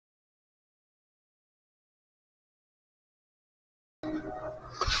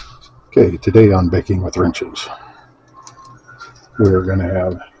Okay, today on Baking with Wrenches, we're going to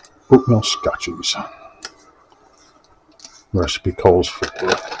have oatmeal scotchies. Recipe calls for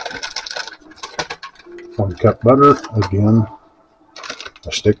 1 cup butter. Again,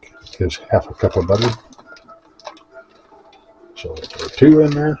 a stick is half a cup of butter. So let's throw 2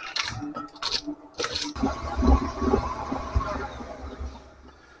 in there.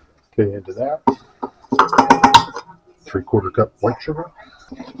 Okay, into that, 3/4 cup white sugar,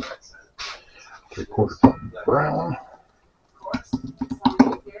 3/4 cup brown,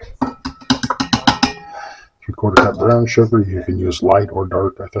 3/4 cup brown sugar. You can use light or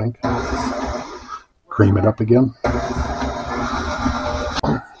dark, I think. Cream it up again.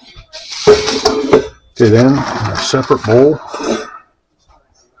 Okay, then in a separate bowl,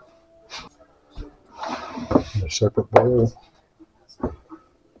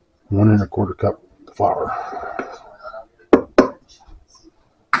 1 1/4 cup flour.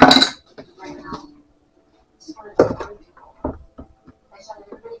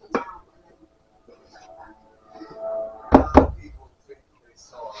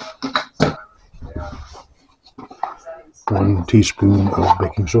 One teaspoon of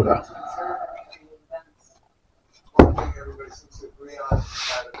baking soda.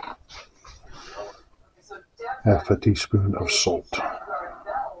 Half a teaspoon of salt.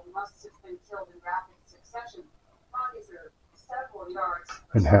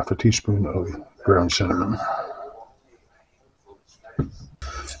 And half a teaspoon of ground cinnamon.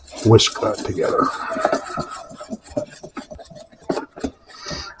 Whisk that together.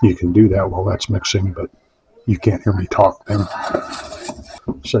 You can do that while that's mixing, but you can't hear me talk then.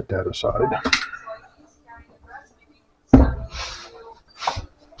 Set that aside.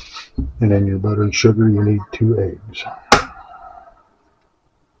 And in your butter and sugar, you need 2 eggs.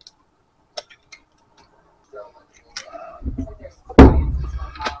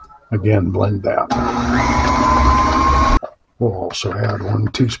 Again, blend that. We'll also add 1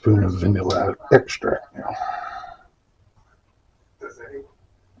 teaspoon of vanilla extract now.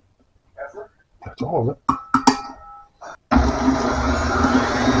 That's all of it.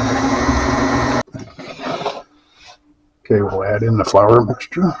 Okay, we'll add in the flour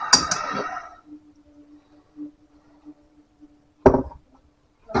mixture.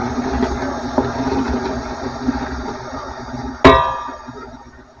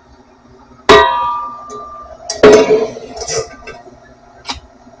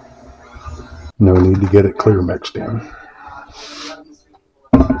 No need to get it clear mixed in.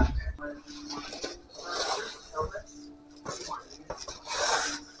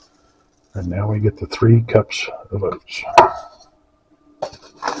 And now we get the 3 cups of oats.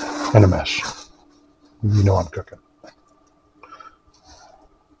 And a mess. You know I'm cooking.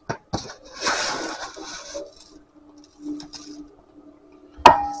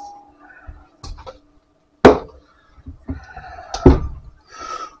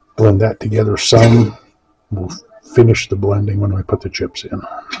 Blend that together some. We'll finish the blending when we put the chips in.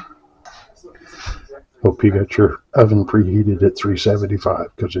 Hope you got your oven preheated at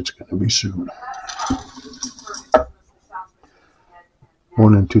 375 because it's going to be soon.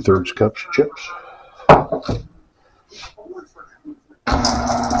 1 2/3 cups chips.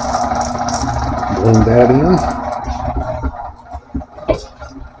 Blend that in.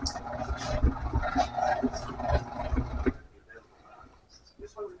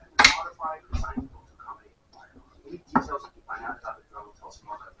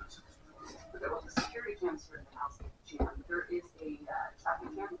 There is a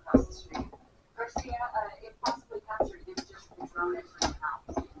tracking cam across the street. Garcia, it possibly captured images of the drone entering the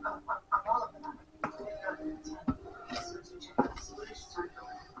house. Of all of them.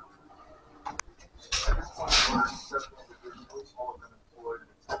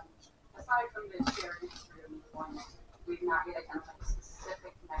 Aside from the shared history of employment, we've not yet identified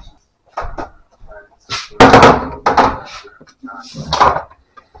specific measures.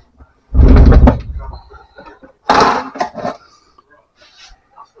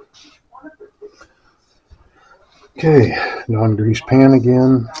 Okay, non-grease pan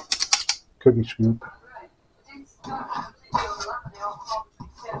again, cookie scoop.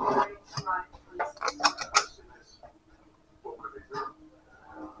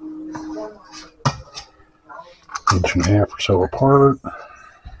 Inch and a half or so apart.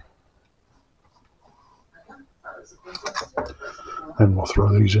 And we'll throw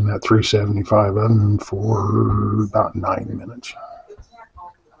these in that 375 oven for about 9 minutes.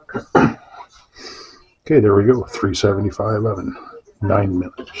 Okay, there we go, 375 oven, 9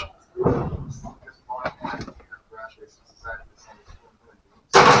 minutes.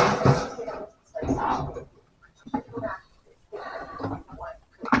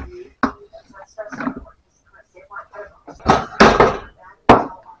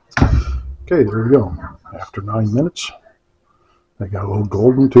 Okay, there we go. After 9 minutes, they got a little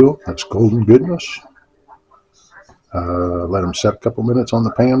golden to them. That's golden goodness. Let them set a couple minutes on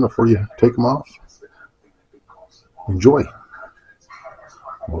the pan before you take them off. Enjoy.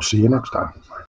 We'll see you next time.